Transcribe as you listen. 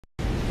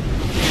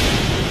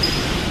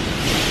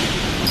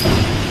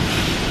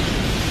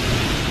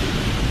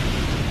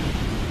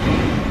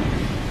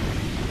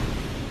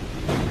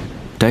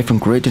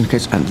Typhoon Krathon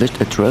has unleashed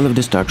a trail of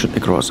destruction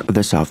across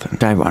the southern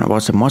Taiwan.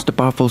 Was the most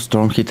powerful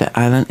storm hit the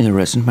island in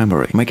recent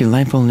memory, making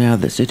landfall near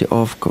the city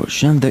of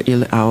Kaohsiung. The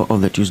early hour of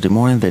the Tuesday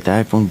morning, the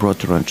typhoon brought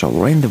torrential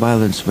rain, the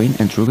violent wind,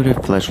 and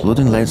triggered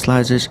flash-flooding,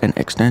 landslides, and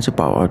extensive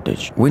power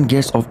outage. Wind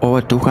gusts of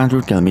over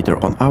 200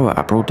 km/h,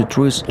 uprooted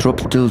trees,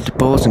 dropped utility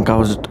poles, and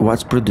caused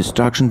widespread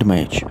destruction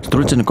damage.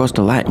 Streets in the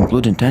coastal line,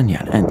 including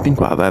Tainan and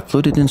Pingtung, were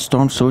flooded in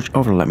storm surge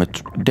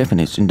overwhelmed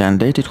deafening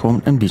inundated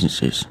homes and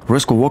businesses.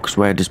 Rescue workers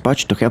were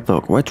dispatched to help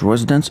evacuate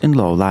residents in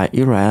low-lying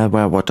areas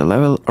where water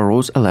level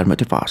rose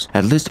alarmingly fast.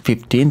 At least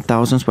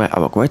 15,000 were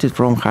evacuated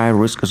from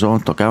high-risk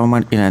zones to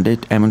government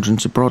inundated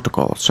emergency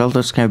protocols.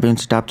 Shelters have been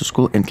set up to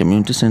school and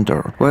community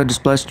center, where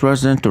displaced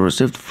residents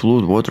received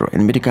flood water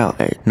and medical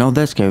aid. No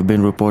deaths have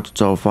been reported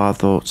so far,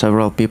 though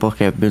several people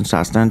have been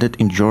sustained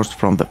injuries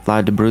from the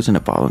flight debris and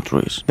the fallen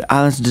trees. The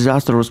island's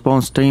disaster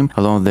response team,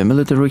 along with the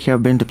military,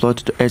 have been deployed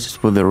to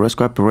assist with the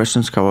rescue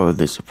operations. However,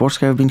 these efforts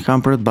have been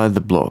hampered by the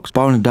blocks,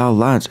 powering down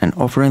lines, and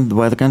offering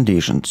weather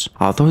conditions.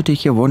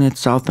 Authorities have warned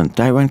southern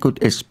Taiwan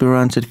could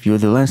experience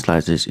further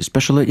landslides,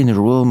 especially in the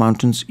rural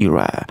mountains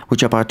area,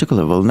 which are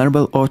particularly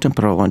vulnerable to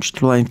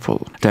prolonged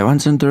rainfall. Taiwan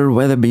Center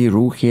Weather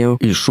Bureau have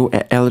issued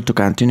an alert to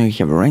continue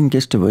heavy rain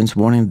gusty winds,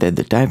 warning that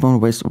the typhoon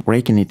was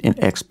breaking it and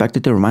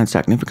expected to remain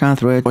significant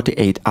throughout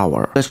 48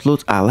 hours. Flash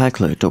floods are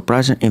likely to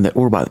present in the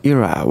urban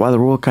area, while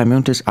rural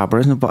communities are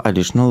present for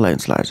additional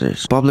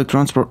landslides. Public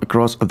transport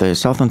across the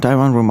southern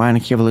Taiwan remain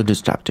heavily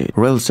disrupted.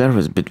 Rail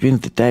service between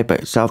the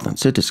Taipei southern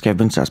cities have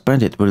been suspended,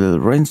 with the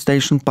rail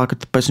station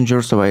packed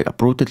passengers were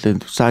uprooted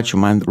and such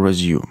might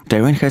resume.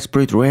 Taiwan has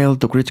spread rail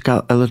to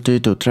critical alert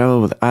to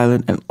travel with the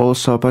island and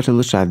also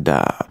partially shut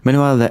down.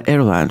 Meanwhile, the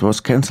airline was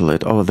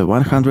cancelled over the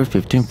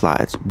 115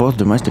 flights, both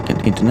domestic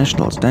and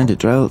international, standard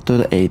travel to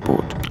the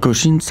airport.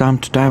 Kaohsiung, some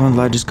to Taiwan's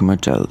largest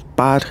commercial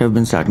part, have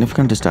been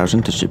significant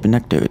disruption to shipping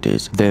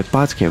activities. The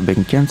parts have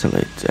been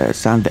cancelled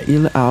since the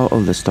early hour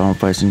of the storm,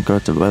 facing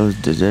coast as well as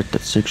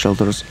deserted seek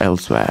shelters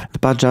elsewhere. The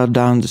part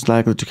shutdown is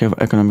likely to have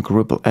economic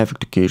ripple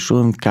effect to Kaohsiung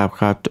and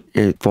cap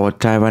for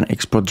Taiwan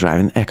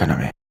export-driving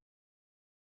economy.